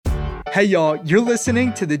Hey y'all, you're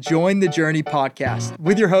listening to the Join the Journey podcast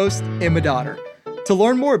with your host, Emma Dotter. To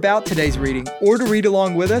learn more about today's reading or to read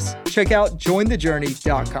along with us, check out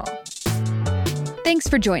jointhejourney.com. Thanks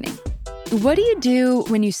for joining. What do you do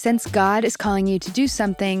when you sense God is calling you to do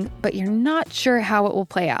something, but you're not sure how it will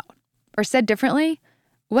play out? Or said differently,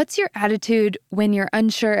 what's your attitude when you're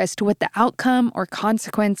unsure as to what the outcome or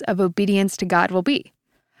consequence of obedience to God will be?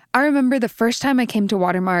 I remember the first time I came to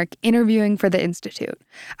Watermark interviewing for the Institute.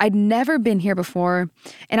 I'd never been here before,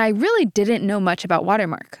 and I really didn't know much about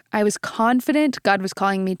Watermark. I was confident God was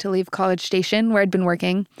calling me to leave College Station, where I'd been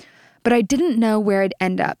working, but I didn't know where I'd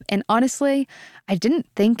end up. And honestly, I didn't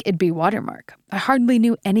think it'd be Watermark. I hardly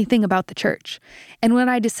knew anything about the church. And when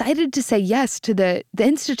I decided to say yes to the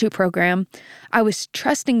Institute program, I was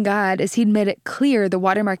trusting God as He'd made it clear the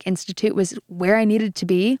Watermark Institute was where I needed to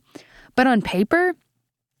be. But on paper,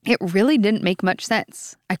 it really didn't make much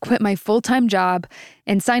sense. I quit my full-time job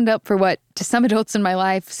and signed up for what, to some adults in my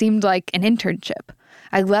life, seemed like an internship.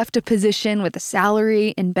 I left a position with a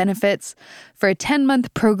salary and benefits for a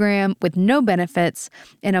 10-month program with no benefits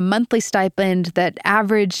and a monthly stipend that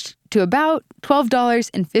averaged to about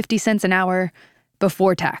 $12.50 an hour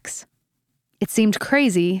before tax. It seemed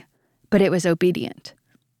crazy, but it was obedient.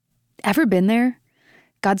 Ever been there?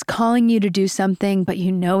 God's calling you to do something, but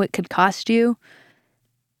you know it could cost you.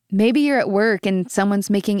 Maybe you're at work and someone's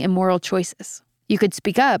making immoral choices. You could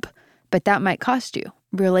speak up, but that might cost you,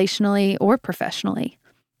 relationally or professionally.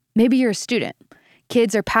 Maybe you're a student.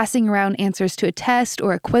 Kids are passing around answers to a test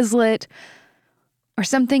or a Quizlet or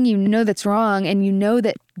something you know that's wrong, and you know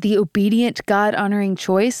that the obedient, God-honoring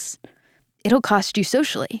choice, it'll cost you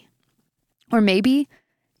socially. Or maybe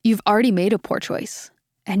you've already made a poor choice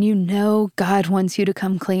and you know God wants you to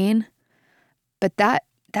come clean, but that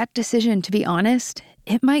decision, to be honest,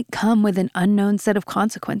 it might come with an unknown set of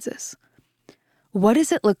consequences. What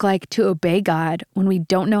does it look like to obey God when we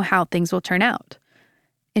don't know how things will turn out?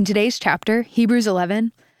 In today's chapter, Hebrews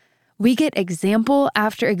 11, we get example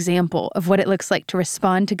after example of what it looks like to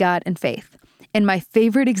respond to God in faith. And my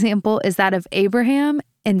favorite example is that of Abraham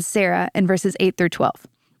and Sarah in verses 8 through 12.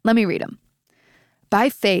 Let me read them. By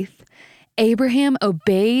faith, Abraham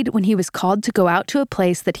obeyed when he was called to go out to a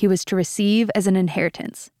place that he was to receive as an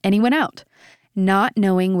inheritance, and he went out, not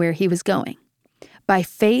knowing where he was going. By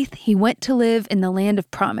faith, he went to live in the land of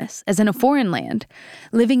promise, as in a foreign land,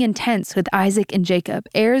 living in tents with Isaac and Jacob,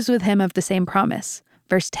 heirs with him of the same promise.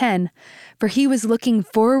 Verse 10, for he was looking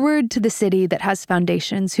forward to the city that has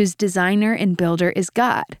foundations, whose designer and builder is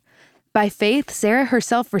God. By faith, Sarah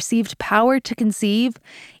herself received power to conceive,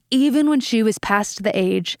 even when she was past the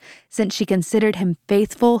age, since she considered him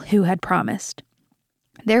faithful who had promised.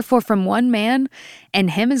 Therefore, from one man,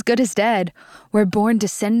 and him as good as dead, were born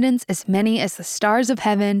descendants as many as the stars of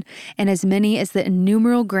heaven and as many as the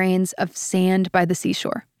innumerable grains of sand by the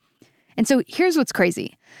seashore. And so here's what's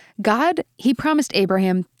crazy. God, He promised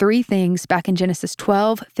Abraham 3 things back in Genesis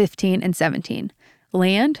 12, 15, and 17.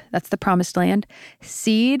 Land, that's the promised land,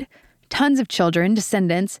 seed, tons of children,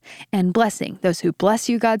 descendants, and blessing. Those who bless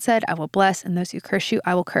you, God said, I will bless, and those who curse you,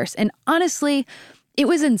 I will curse. And honestly, it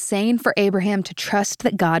was insane for Abraham to trust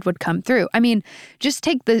that God would come through. I mean, just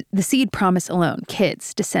take the seed promise alone,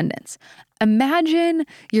 kids, descendants. Imagine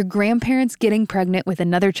your grandparents getting pregnant with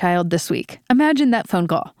another child this week. Imagine that phone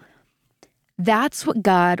call. That's what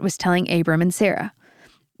God was telling Abram and Sarah,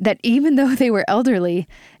 that even though they were elderly,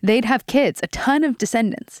 they'd have kids, a ton of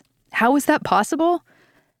descendants. How was that possible?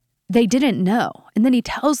 They didn't know. And then He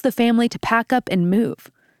tells the family to pack up and move.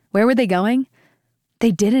 Where were they going?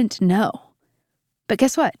 They didn't know. But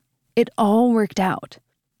guess what? It all worked out.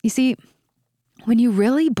 You see, when you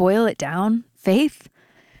really boil it down, faith,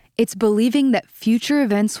 it's believing that future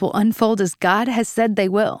events will unfold as God has said they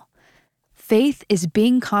will. Faith is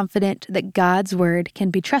being confident that God's word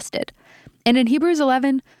can be trusted. And in Hebrews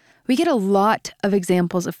 11, we get a lot of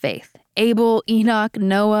examples of faith. Abel, Enoch,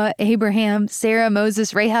 Noah, Abraham, Sarah,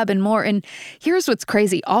 Moses, Rahab, and more. And here's what's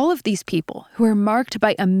crazy. All of these people who are marked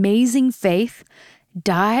by amazing faith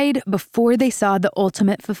died before they saw the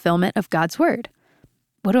ultimate fulfillment of God's word.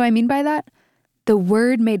 What do I mean by that? The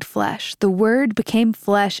word made flesh. The word became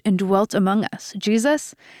flesh and dwelt among us.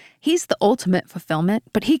 Jesus, He's the ultimate fulfillment,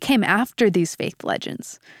 but He came after these faith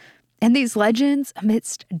legends. And these legends,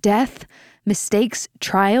 amidst death, mistakes,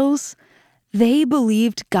 trials, they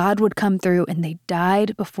believed God would come through, and they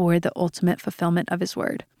died before the ultimate fulfillment of His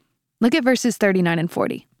word. Look at verses 39 and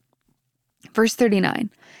 40. Verse 39,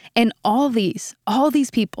 and all these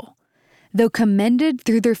people, though commended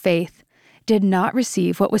through their faith, did not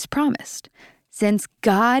receive what was promised, since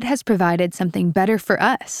God has provided something better for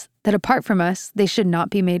us, that apart from us, they should not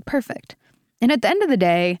be made perfect. And at the end of the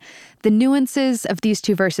day, the nuances of these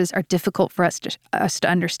two verses are difficult for us to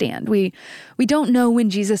understand. We don't know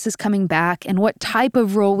when Jesus is coming back and what type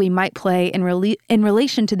of role we might play in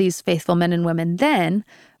relation to these faithful men and women then.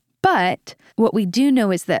 But what we do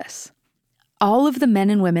know is this. All of the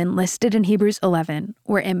men and women listed in Hebrews 11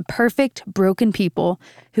 were imperfect, broken people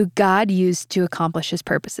who God used to accomplish his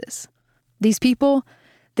purposes. These people,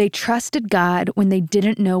 they trusted God when they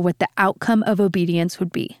didn't know what the outcome of obedience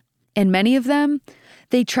would be. And many of them,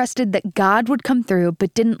 they trusted that God would come through,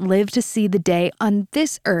 but didn't live to see the day on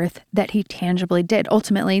this earth that he tangibly did,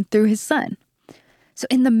 ultimately through his son. So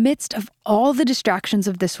in the midst of all the distractions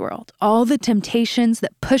of this world, all the temptations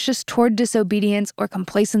that push us toward disobedience or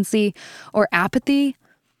complacency or apathy,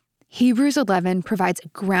 Hebrews 11 provides a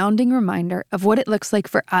grounding reminder of what it looks like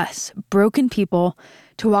for us, broken people,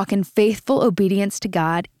 to walk in faithful obedience to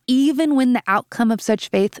God, even when the outcome of such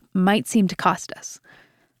faith might seem to cost us.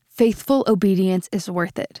 Faithful obedience is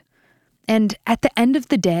worth it. And at the end of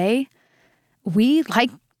the day, we,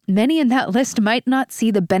 like many in that list, might not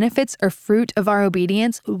see the benefits or fruit of our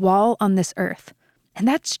obedience while on this earth. And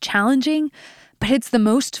that's challenging, but it's the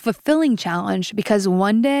most fulfilling challenge because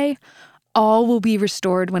one day, all will be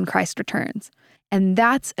restored when Christ returns. And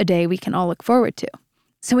that's a day we can all look forward to.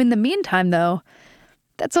 So in the meantime, though,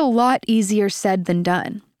 that's a lot easier said than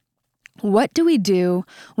done. What do we do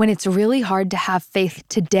when it's really hard to have faith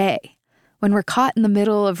today, when we're caught in the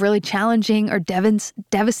middle of really challenging or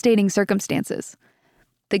devastating circumstances?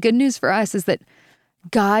 The good news for us is that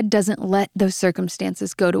God doesn't let those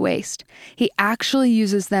circumstances go to waste. He actually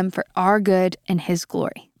uses them for our good and his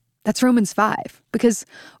glory. That's Romans 5, because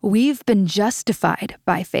we've been justified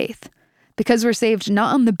by faith. Because we're saved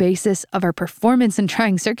not on the basis of our performance in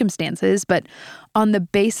trying circumstances, but on the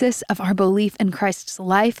basis of our belief in Christ's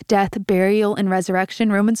life, death, burial, and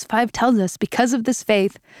resurrection. Romans 5 tells us, because of this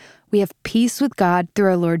faith, we have peace with God through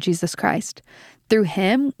our Lord Jesus Christ. Through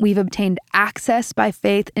him, we've obtained access by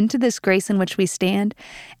faith into this grace in which we stand,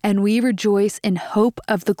 and we rejoice in hope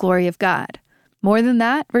of the glory of God. More than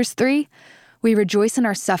that, verse 3, we rejoice in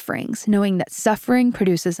our sufferings, knowing that suffering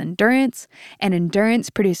produces endurance, and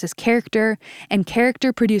endurance produces character, and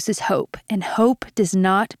character produces hope. And hope does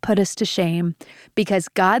not put us to shame, because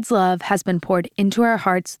God's love has been poured into our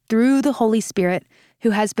hearts through the Holy Spirit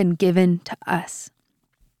who has been given to us.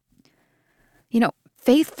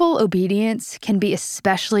 Faithful obedience can be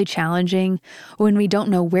especially challenging when we don't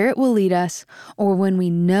know where it will lead us or when we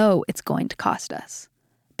know it's going to cost us.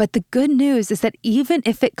 But the good news is that even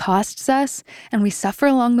if it costs us and we suffer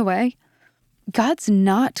along the way, God's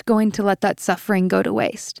not going to let that suffering go to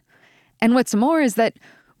waste. And what's more is that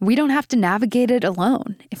we don't have to navigate it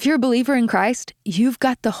alone. If you're a believer in Christ, you've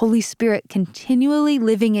got the Holy Spirit continually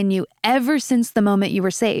living in you ever since the moment you were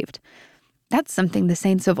saved. That's something the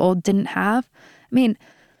saints of old didn't have.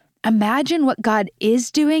 Imagine what God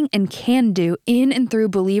is doing and can do in and through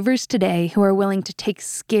believers today who are willing to take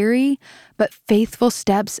scary but faithful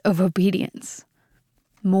steps of obedience.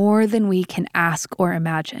 More than we can ask or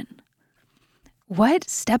imagine. What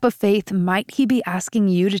step of faith might he be asking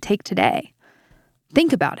you to take today?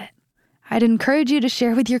 Think about it. I'd encourage you to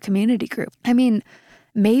share with your community group.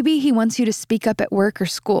 Maybe he wants you to speak up at work or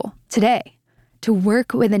school today, to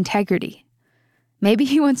work with integrity. Maybe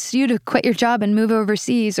he wants you to quit your job and move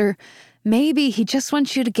overseas, or maybe he just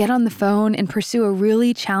wants you to get on the phone and pursue a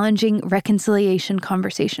really challenging reconciliation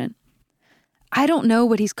conversation. I don't know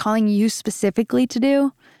what he's calling you specifically to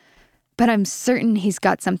do, but I'm certain he's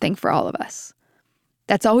got something for all of us.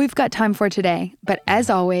 That's all we've got time for today, but as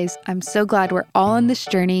always, I'm so glad we're all on this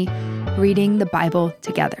journey reading the Bible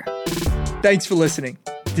together. Thanks for listening.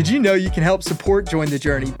 Did you know you can help support Join the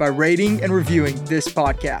Journey by rating and reviewing this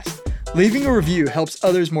podcast? Leaving a review helps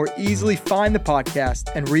others more easily find the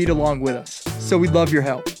podcast and read along with us, so we'd love your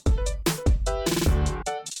help.